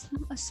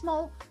a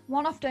small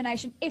one-off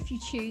donation if you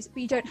choose,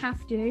 but you don't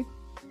have to.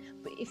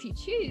 But if you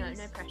choose,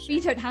 no pressure.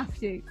 You don't have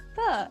to.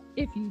 But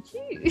if you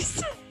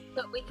choose,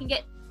 but we can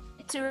get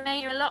to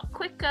Romania a lot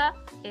quicker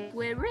if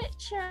we're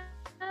richer.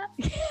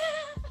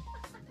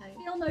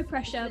 Feel no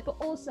pressure, but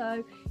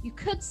also you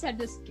could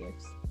send us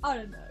gifts. I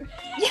don't know.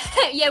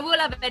 Yeah, we'll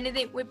have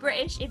anything. We're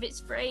British. If it's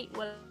free,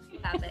 we'll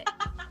have it.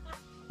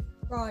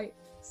 Right.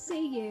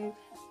 See you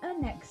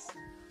next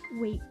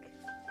week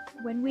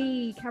when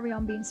we carry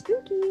on being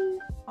spooky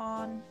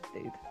on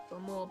Boob. For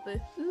more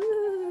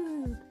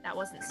Boob. That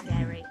wasn't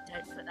scary.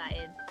 Don't put that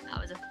in. That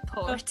was a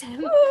poor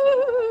attempt.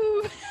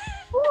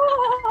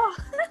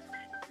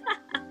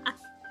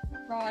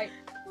 Right.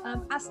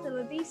 Hasta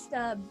la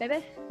vista,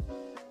 baby.